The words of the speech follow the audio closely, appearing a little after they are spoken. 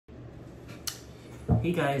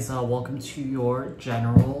Hey guys, welcome to your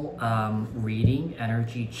general reading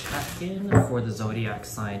energy check-in for the zodiac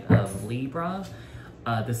sign of Libra.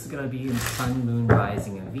 This is going to be in Sun, Moon,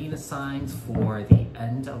 Rising, and Venus signs for the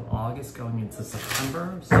end of August going into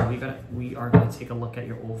September. So we are going to take a look at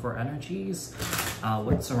your overall energies,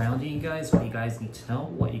 what's surrounding you guys, what you guys need to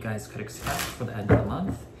know, what you guys could expect for the end of the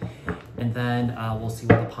month. And then we'll see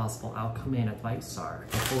what the possible outcome and advice are.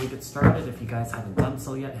 Before we get started, if you guys haven't done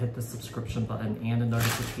so yet, hit the subscription button and the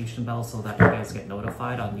notification bell so that you guys get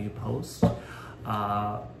notified on new posts, new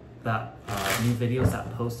videos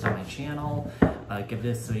that post on my channel. Give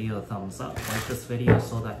this video a thumbs up, like this video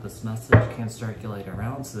so that this message can circulate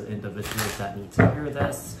around to the individuals that need to hear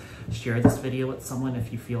this. Share this video with someone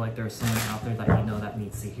if you feel like there's someone out there that you know that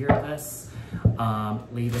needs to hear this.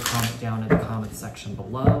 Leave a comment down in the comment section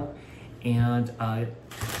below. And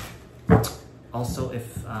also,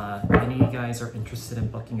 if any of you guys are interested in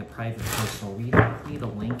booking a private personal reading with me, the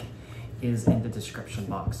link is in the description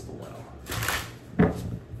box below.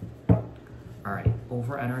 All right,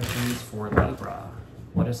 over energies for Libra.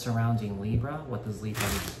 What is surrounding Libra? What does Libra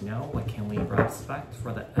need to know? What can Libra expect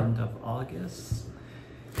for the end of August?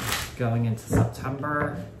 Going into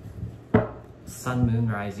September, Sun,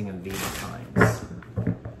 Moon, Rising, and Venus signs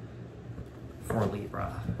for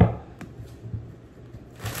Libra.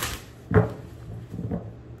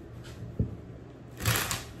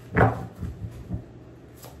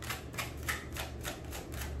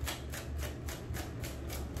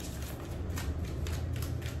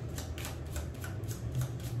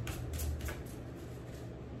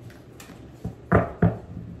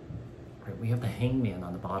 We have the Hangman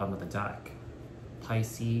on the bottom of the deck.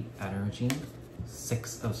 Pisces energy,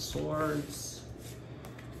 Six of Swords,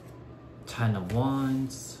 Ten of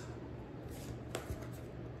Wands,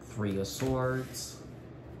 Three of Swords.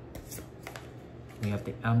 We have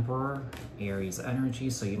the Emperor, Aries energy,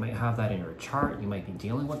 so you might have that in your chart. You might be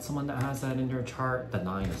dealing with someone that has that in their chart. The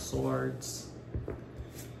Nine of Swords,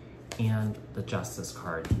 and the Justice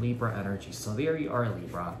card, Libra energy. So there you are,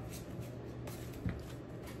 Libra.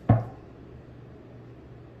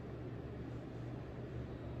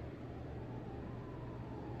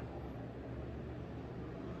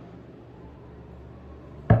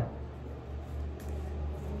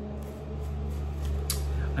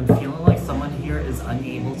 I'm feeling like someone here is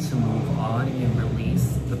unable to move on and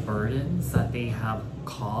release the burdens that they have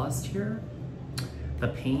caused here. The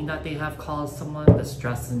pain that they have caused someone, the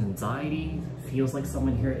stress and anxiety. Feels like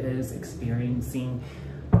someone here is experiencing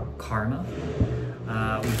karma.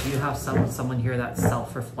 We do have someone here that's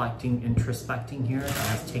self-reflecting, introspecting here, that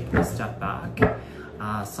has taken a step back.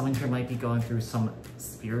 Someone here might be going through some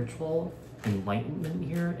spiritual enlightenment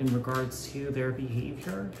here in regards to their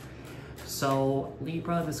behavior. So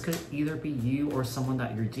Libra, this could either be you or someone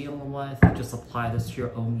that you're dealing with. Just apply this to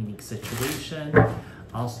your own unique situation.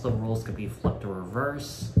 Also, the roles could be flipped or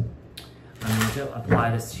reversed. I'm going to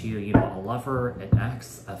apply this to, a lover, an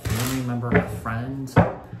ex, a family member, a friend.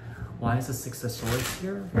 Why is the Six of Swords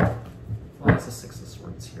here? Why is the Six of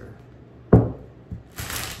Swords here?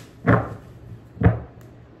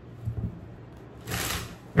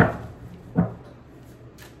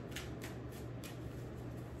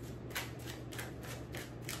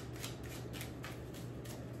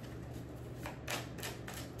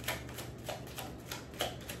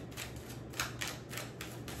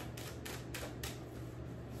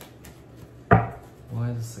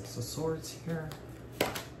 Why the Six of Swords here?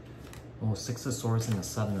 Oh, Six of Swords and the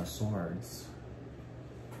Seven of Swords.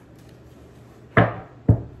 I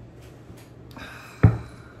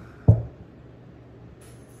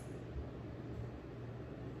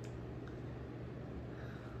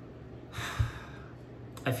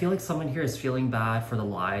feel like someone here is feeling bad for the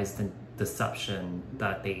lies and deception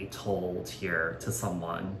that they told here to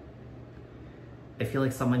someone. I feel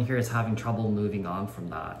like someone here is having trouble moving on from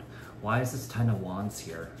that. Why is this Ten of Wands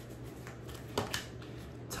here?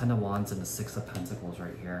 Ten of Wands and the Six of Pentacles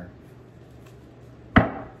right here.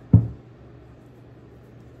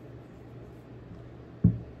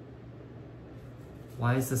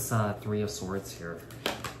 Why is this Three of Swords here?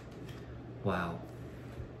 Wow.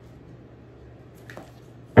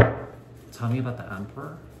 Tell me about the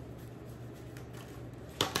Emperor.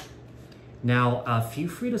 Now, feel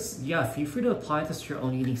free to apply this to your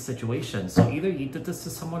own unique situation. So either you did this to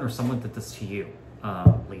someone or someone did this to you,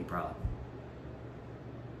 Libra.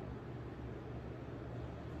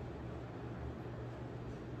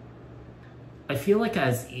 I feel like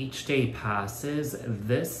as each day passes,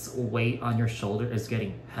 this weight on your shoulder is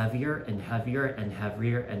getting heavier and heavier and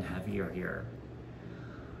heavier and heavier here.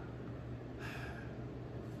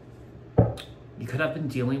 You could have been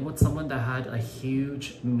dealing with someone that had a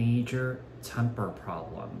huge, major temper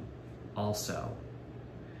problem also.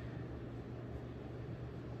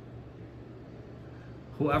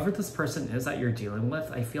 Whoever this person is that you're dealing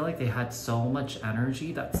with, I feel like they had so much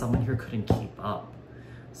energy that someone here couldn't keep up.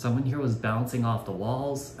 Someone here was bouncing off the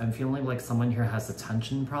walls. I'm feeling like someone here has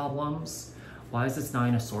attention problems. Why is this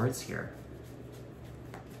 9 of Swords here?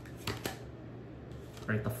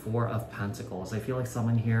 Right, the 4 of Pentacles. I feel like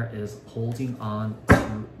someone here is holding on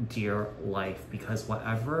to dear life because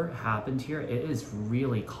whatever happened here, it is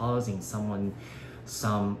really causing someone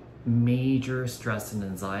some major stress and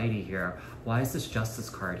anxiety here. Why is this Justice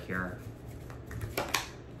card here?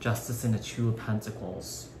 Justice and the 2 of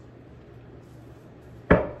Pentacles.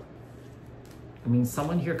 I mean,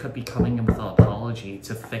 someone here could be coming in with an apology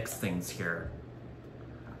to fix things here.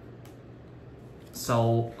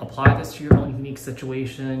 So apply this to your own unique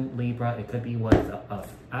situation, Libra. It could be with an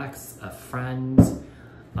ex, a friend,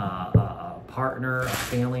 a partner, a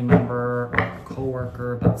family member, or a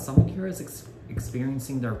coworker, but someone here is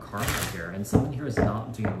experiencing their karma here, and someone here is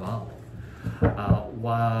not doing well.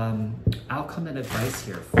 Outcome and advice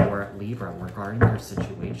here for Libra regarding their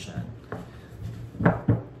situation.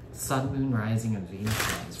 Sun, Moon, Rising, and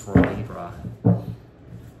Venus for Libra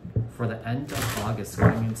for the end of August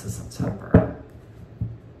going into September.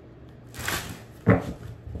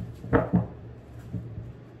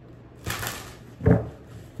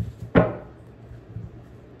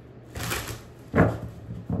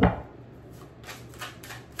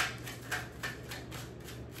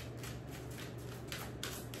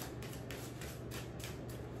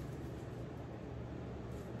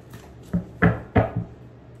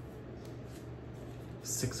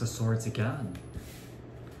 Six of Swords again.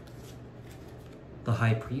 The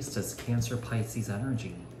High Priestess, Cancer, Pisces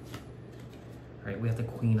energy. Right, we have the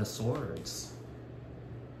Queen of Swords.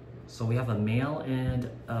 So we have a male and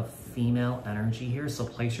a female energy here. So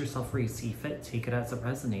place yourself where you see fit. Take it as it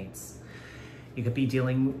resonates. You could be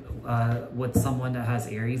dealing with someone that has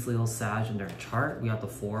Aries, Leo, Sag in their chart. We have the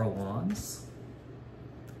 4 of Wands.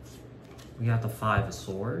 We have the 5 of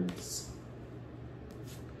Swords.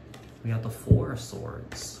 We have the 4 of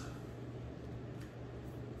Swords.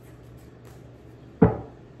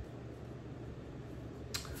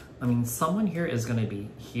 I mean, someone here is going to be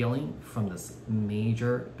healing from this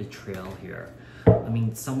major betrayal here. I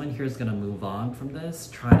mean, someone here is going to move on from this,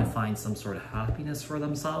 trying to find some sort of happiness for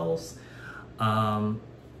themselves.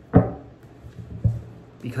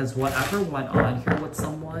 Because whatever went on here with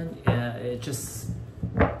someone, it's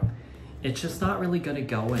just not really going to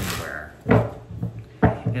go anywhere.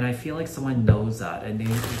 And I feel like someone knows that, and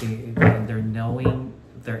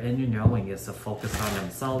their inner knowing is to focus on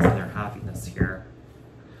themselves and their happiness here.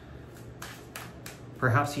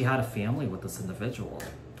 Perhaps you had a family with this individual.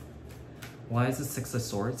 Why is the 6 of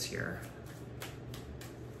Swords here?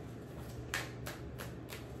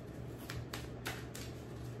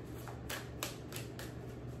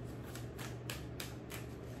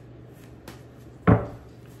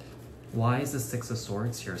 Why is the 6 of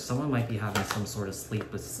Swords here? Someone might be having some sort of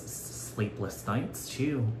sleepless nights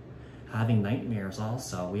too. Having nightmares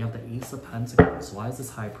also. We have the Ace of Pentacles. Why is this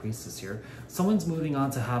High Priestess here? Someone's moving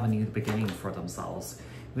on to have a new beginning for themselves.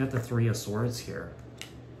 We have the 3 of Swords here.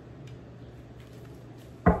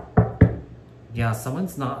 Yeah,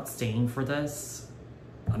 someone's not staying for this.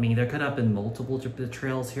 I mean, there could have been multiple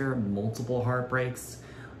betrayals here, multiple heartbreaks.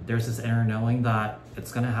 There's this inner knowing that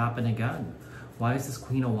it's going to happen again. Why is this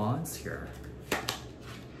Queen of Wands here?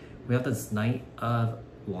 We have this Knight of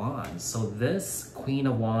Wands. So this Queen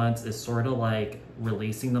of Wands is sort of like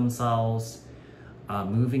releasing themselves,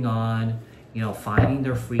 moving on, you know, finding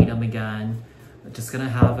their freedom again, just gonna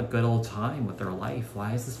have a good old time with their life.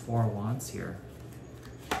 Why is this 4 of Wands here?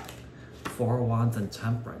 4 of Wands and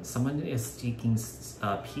Temperance. Someone is seeking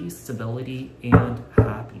peace, stability, and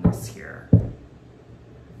happiness here.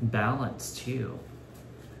 Balance too.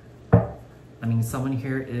 I mean, someone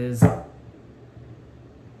here is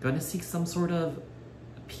going to seek some sort of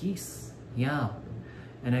peace. Yeah.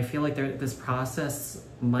 And I feel like this process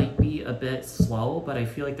might be a bit slow, but I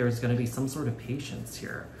feel like there's going to be some sort of patience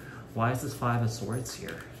here. Why is this 5 of Swords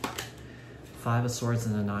here? 5 of Swords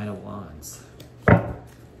and the 9 of Wands.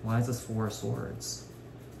 Why is this 4 of Swords?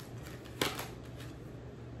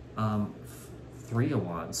 3 of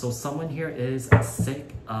Wands. So someone here is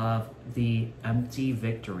sick of the empty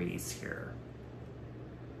victories here.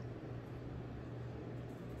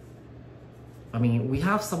 I mean, we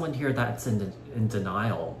have someone here that's in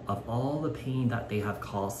denial of all the pain that they have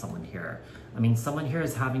caused someone here. I mean, someone here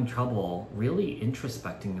is having trouble really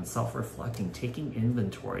introspecting and self-reflecting, taking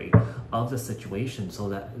inventory of the situation so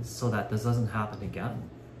that this doesn't happen again.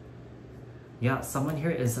 Yeah, someone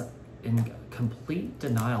here is in complete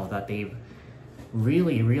denial that they've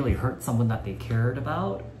really, really hurt someone that they cared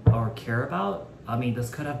about or care about. I mean, this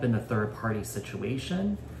could have been a third-party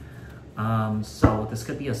situation. So this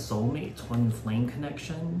could be a soulmate, twin flame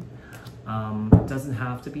connection. It doesn't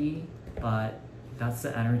have to be, but that's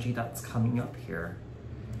the energy that's coming up here.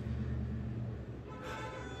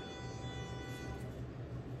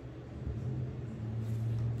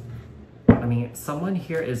 I mean, someone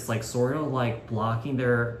here is like sort of like blocking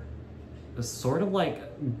their, sort of like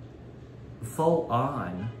full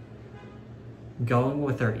on going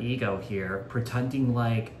with their ego here, pretending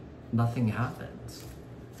like nothing happened.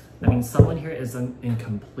 I mean, someone here is in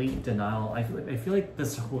complete denial. I feel like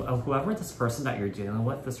this, whoever this person that you're dealing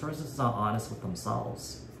with, this person is not honest with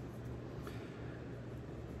themselves.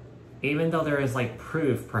 Even though there is like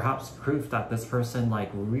proof, perhaps proof that this person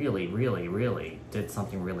like really, really, really did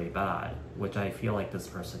something really bad, which I feel like this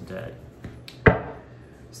person did.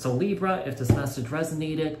 So Libra, if this message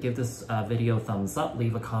resonated, give this video a thumbs up,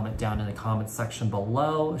 leave a comment down in the comment section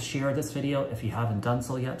below, share this video if you haven't done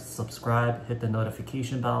so yet, subscribe, hit the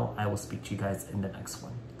notification bell. I will speak to you guys in the next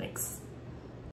one. Thanks.